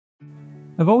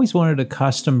I've always wanted a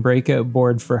custom breakout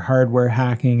board for hardware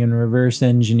hacking and reverse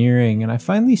engineering, and I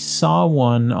finally saw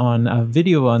one on a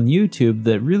video on YouTube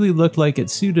that really looked like it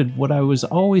suited what I was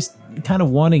always kind of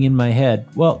wanting in my head.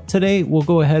 Well, today we'll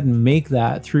go ahead and make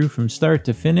that through from start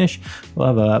to finish. We'll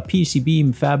have a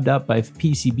PCB fabbed up by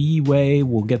PCBWay,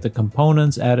 we'll get the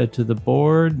components added to the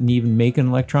board, and even make an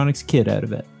electronics kit out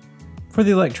of it. For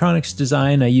the electronics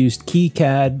design, I used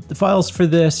KiCad. The files for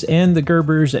this and the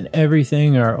Gerbers and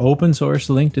everything are open source,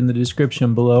 linked in the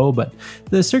description below, but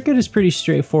the circuit is pretty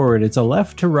straightforward. It's a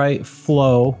left to right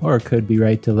flow, or it could be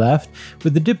right to left,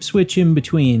 with the dip switch in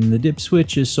between. The dip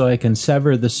switch is so I can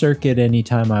sever the circuit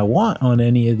anytime I want on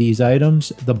any of these items.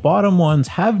 The bottom ones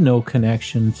have no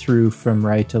connection through from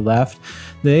right to left.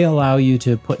 They allow you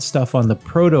to put stuff on the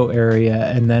proto area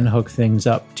and then hook things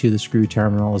up to the screw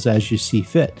terminals as you see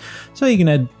fit. So you can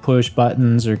add push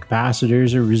buttons or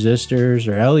capacitors or resistors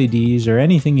or LEDs or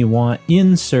anything you want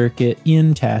in circuit,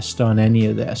 in test on any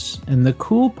of this. And the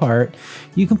cool part,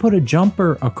 you can put a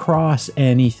jumper across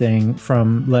anything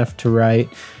from left to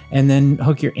right and then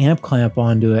hook your amp clamp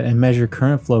onto it and measure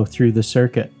current flow through the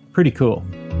circuit. Pretty cool.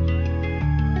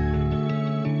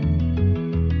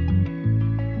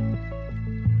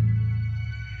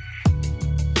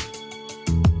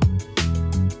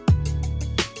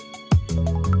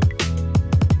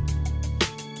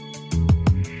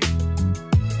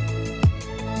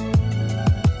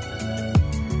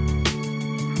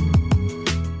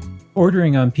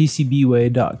 Ordering on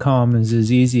PCBWay.com is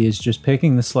as easy as just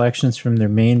picking the selections from their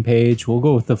main page. We'll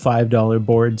go with the $5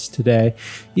 boards today.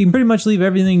 You can pretty much leave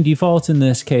everything default in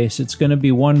this case. It's going to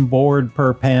be one board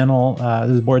per panel.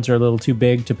 The boards are a little too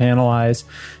big to panelize.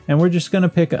 And we're just going to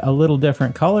pick a little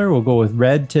different color. We'll go with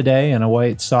red today and a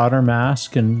white solder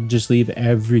mask and just leave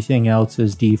everything else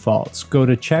as defaults. Go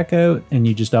to checkout and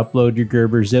you just upload your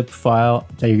Gerber zip file.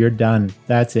 So you're done.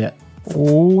 That's it.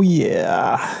 Oh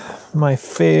yeah. My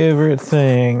favorite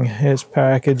thing is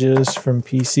packages from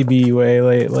PCBWay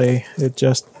lately. It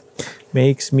just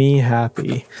makes me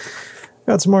happy.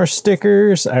 Got some more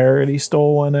stickers. I already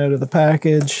stole one out of the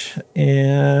package.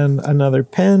 And another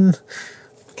pen.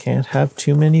 Can't have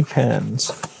too many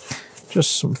pens.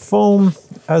 Just some foam.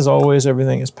 As always,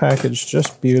 everything is packaged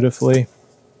just beautifully.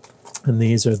 And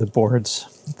these are the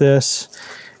boards. This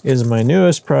is my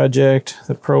newest project,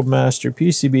 the ProbeMaster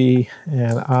PCB,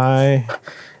 and I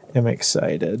am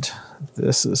excited.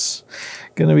 This is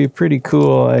going to be pretty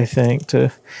cool, I think,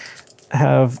 to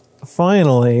have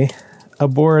finally a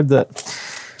board that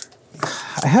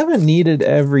I haven't needed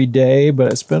every day,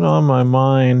 but it's been on my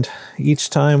mind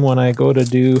each time when I go to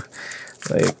do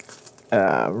like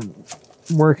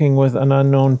working with an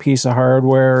unknown piece of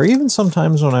hardware, or even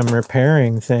sometimes when I'm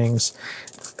repairing things.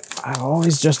 I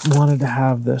always just wanted to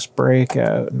have this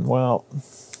breakout, and well,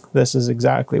 this is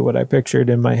exactly what I pictured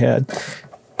in my head.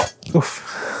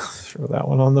 Oof, throw that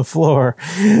one on the floor.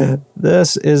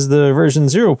 This is the version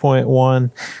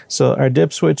 0.1, so our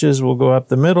dip switches will go up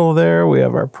the middle there. We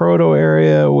have our proto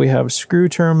area, we have screw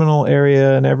terminal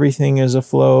area, and everything is a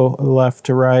flow left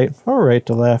to right, or right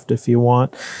to left if you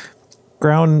want.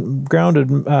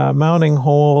 Grounded mounting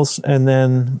holes, and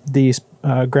then these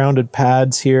grounded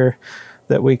pads here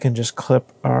that we can just clip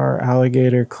our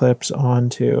alligator clips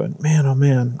onto. And man, oh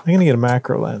man, I'm gonna get a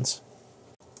macro lens.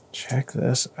 Check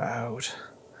this out.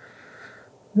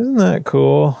 Isn't that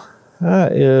cool?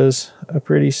 That is a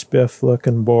pretty spiff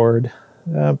looking board.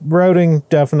 Routing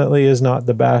definitely is not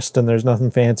the best, and there's nothing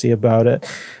fancy about it.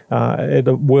 It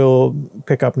will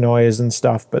pick up noise and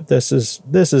stuff, but this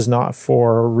is not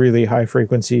for really high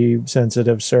frequency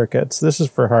sensitive circuits. This is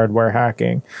for hardware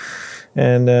hacking,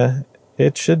 and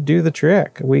it should do the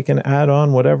trick. We can add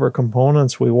on whatever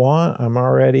components we want. I'm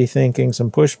already thinking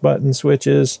some push button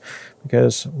switches,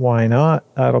 because why not?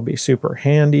 That'll be super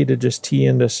handy to just tee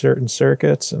into certain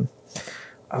circuits. And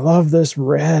I love this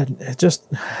red.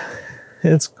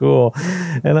 It's cool.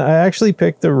 And I actually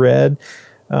picked the red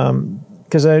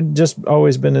because I've just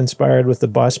always been inspired with the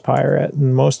Bus Pirate,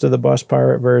 and most of the Bus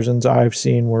Pirate versions I've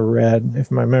seen were red,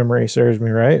 if my memory serves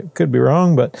me right. Could be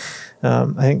wrong, but I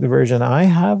think the version I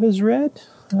have is red.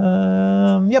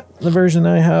 Yep, the version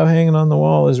I have hanging on the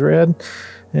wall is red,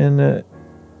 and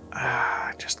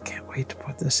I just can't wait to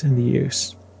put this into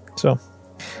use. So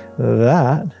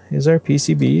that is our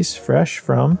PCBs fresh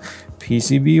from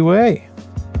PCBWay.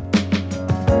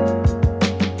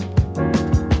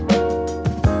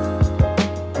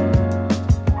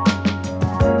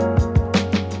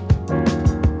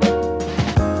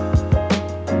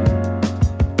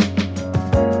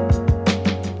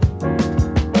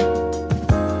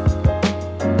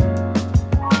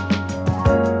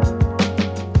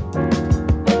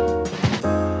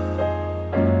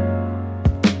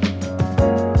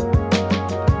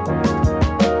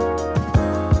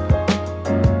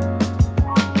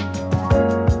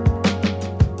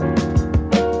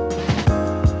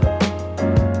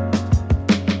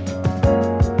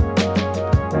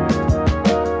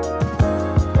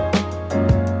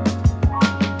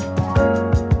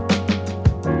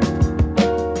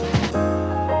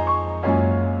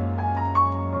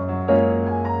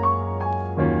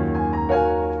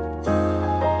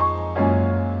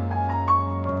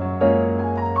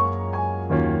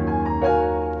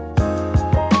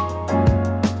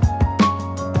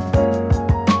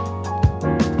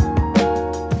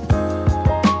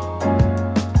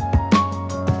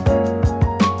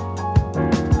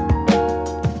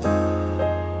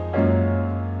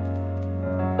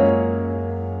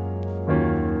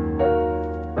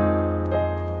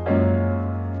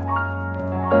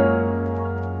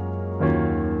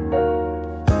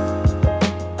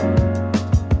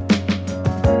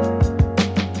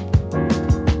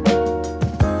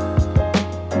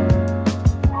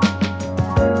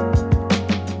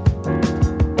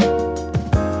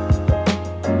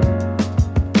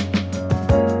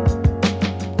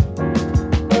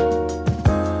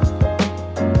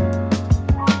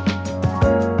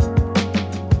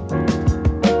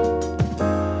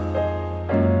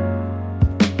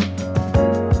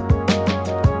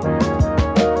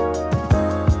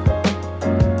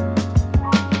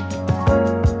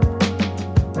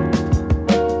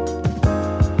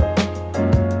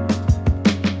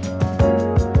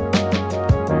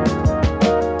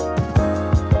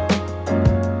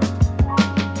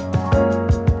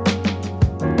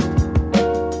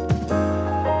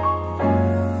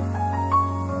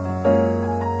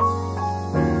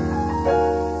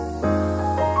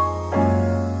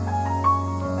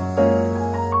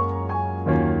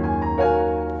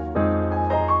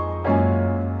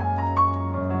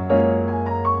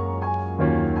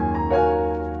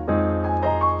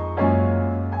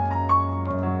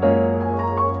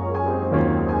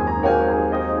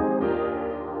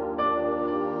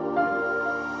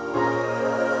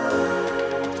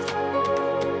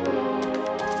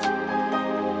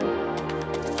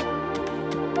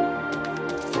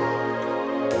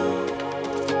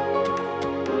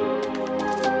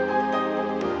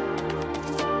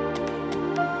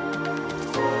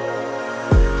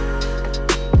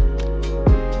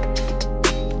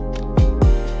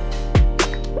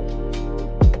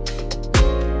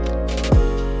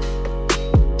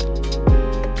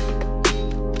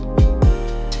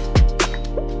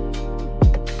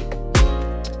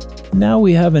 Now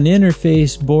we have an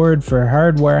interface board for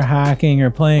hardware hacking or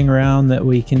playing around that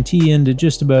we can tee into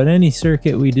just about any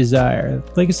circuit we desire.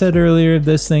 Like I said earlier,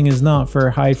 this thing is not for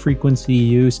high frequency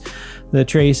use. The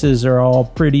traces are all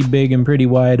pretty big and pretty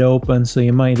wide open, so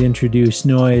you might introduce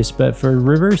noise, but for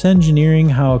reverse engineering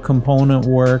how a component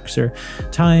works or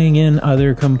tying in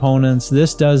other components,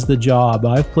 this does the job.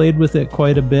 I've played with it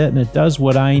quite a bit and it does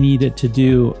what I need it to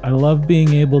do. I love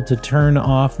being able to turn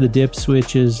off the dip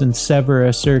switches and sever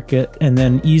a circuit and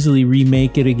then easily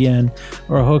remake it again,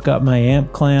 or hook up my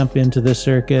amp clamp into the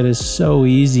circuit is so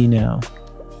easy now.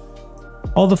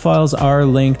 All the files are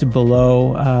linked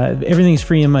below. Everything's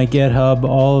free in my GitHub.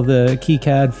 All of the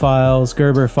KiCad files,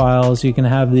 Gerber files, you can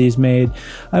have these made.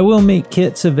 I will make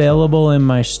kits available in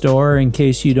my store in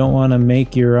case you don't want to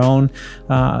make your own.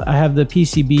 I have the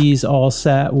PCBs all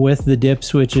set with the dip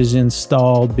switches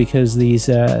installed because these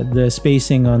the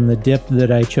spacing on the dip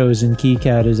that I chose in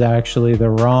KiCad is actually the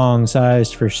wrong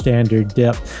size for standard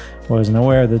dip. Wasn't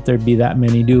aware that there'd be that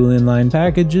many dual inline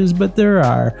packages, but there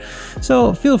are.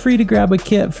 So feel free to grab a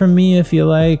kit from me if you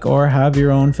like, or have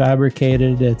your own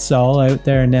fabricated. It's all out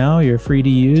there now. You're free to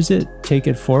use it, take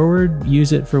it forward,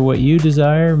 use it for what you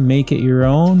desire, make it your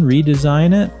own,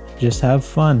 redesign it. Just have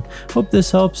fun. Hope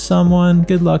this helps someone.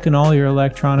 Good luck in all your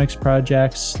electronics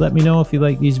projects. Let me know if you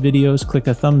like these videos. Click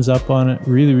a thumbs up on it.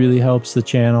 Really helps the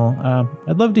channel.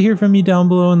 I'd love to hear from you down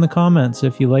below in the comments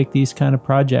if you like these kind of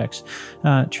projects.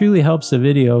 It truly helps the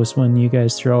videos when you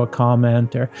guys throw a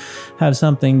comment or have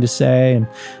something to say, and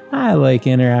I like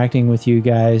interacting with you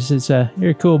guys.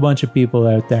 You're a cool bunch of people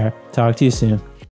out there. Talk to you soon.